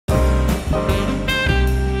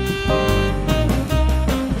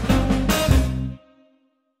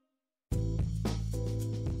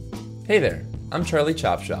Hey there, I'm Charlie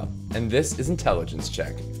Chopshop, and this is Intelligence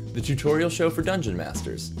Check, the tutorial show for Dungeon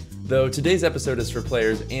Masters. Though today's episode is for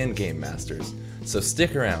players and game masters, so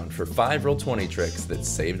stick around for 5 Roll20 tricks that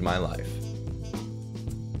saved my life.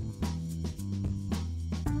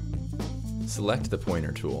 Select the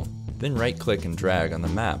pointer tool, then right-click and drag on the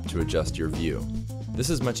map to adjust your view. This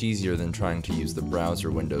is much easier than trying to use the browser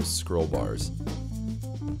window's scroll bars.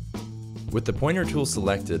 With the pointer tool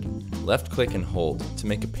selected, left-click and hold to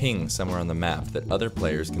make a ping somewhere on the map that other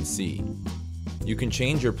players can see. You can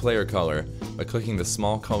change your player color by clicking the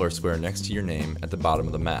small color square next to your name at the bottom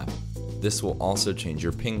of the map. This will also change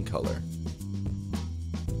your ping color.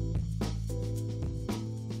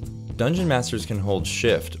 Dungeon Masters can hold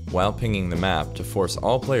Shift while pinging the map to force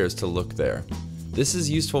all players to look there. This is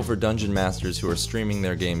useful for Dungeon Masters who are streaming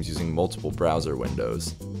their games using multiple browser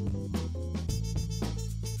windows.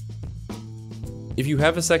 If you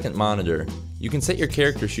have a second monitor, you can set your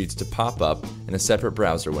character sheets to pop up in a separate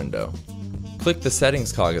browser window. Click the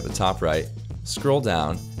settings cog at the top right, scroll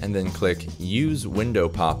down, and then click Use Window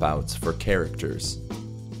Pop-outs for Characters.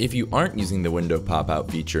 If you aren't using the window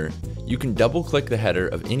pop-out feature, you can double-click the header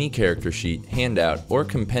of any character sheet, handout, or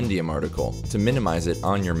compendium article to minimize it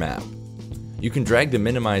on your map. You can drag the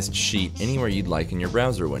minimized sheet anywhere you'd like in your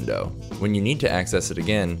browser window. When you need to access it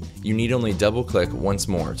again, you need only double-click once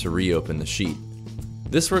more to reopen the sheet.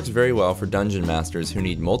 This works very well for Dungeon Masters who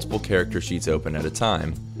need multiple character sheets open at a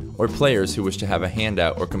time, or players who wish to have a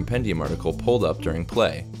handout or compendium article pulled up during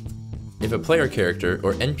play. If a player character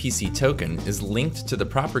or NPC token is linked to the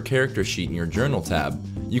proper character sheet in your Journal tab,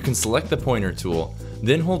 you can select the pointer tool,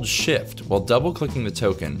 then hold Shift while double-clicking the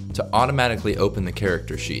token to automatically open the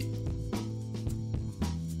character sheet.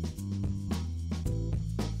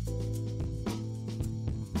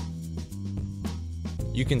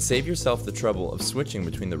 You can save yourself the trouble of switching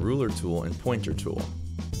between the ruler tool and pointer tool.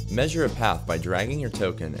 Measure a path by dragging your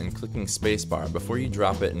token and clicking spacebar before you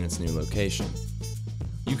drop it in its new location.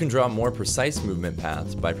 You can draw more precise movement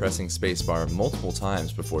paths by pressing spacebar multiple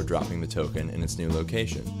times before dropping the token in its new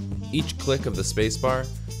location. Each click of the spacebar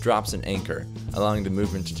drops an anchor, allowing the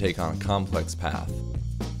movement to take on a complex path.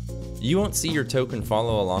 You won't see your token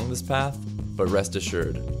follow along this path, but rest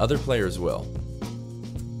assured, other players will.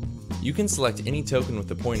 You can select any token with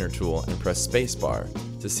the pointer tool and press spacebar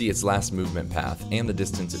to see its last movement path and the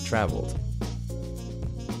distance it traveled.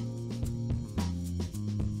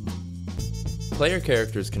 Player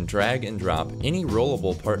characters can drag and drop any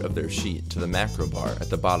rollable part of their sheet to the macro bar at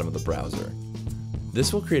the bottom of the browser.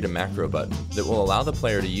 This will create a macro button that will allow the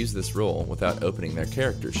player to use this roll without opening their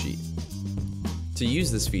character sheet. To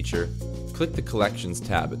use this feature, click the Collections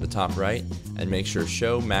tab at the top right and make sure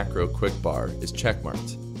Show Macro Quick Bar is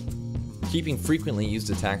checkmarked. Keeping frequently used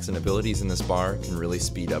attacks and abilities in this bar can really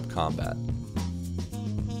speed up combat.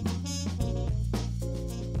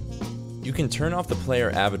 You can turn off the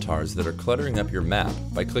player avatars that are cluttering up your map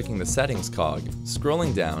by clicking the settings cog,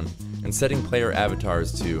 scrolling down, and setting player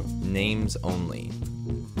avatars to Names Only.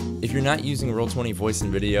 If you're not using Roll20 voice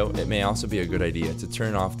and video, it may also be a good idea to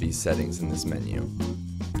turn off these settings in this menu.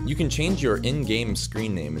 You can change your in-game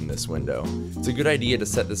screen name in this window. It's a good idea to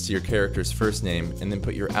set this to your character's first name and then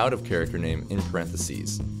put your out-of-character name in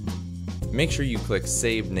parentheses. Make sure you click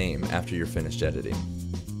Save Name after you're finished editing.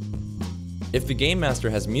 If the Game Master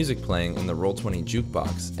has music playing in the Roll20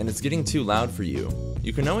 jukebox and it's getting too loud for you,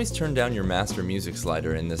 you can always turn down your master music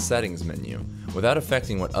slider in the Settings menu without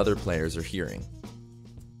affecting what other players are hearing.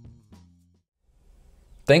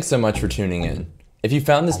 Thanks so much for tuning in. If you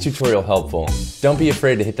found this tutorial helpful, don't be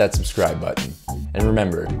afraid to hit that subscribe button. And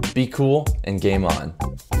remember, be cool and game on.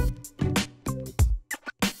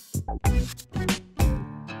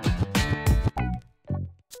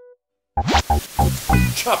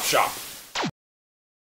 Chop Shop!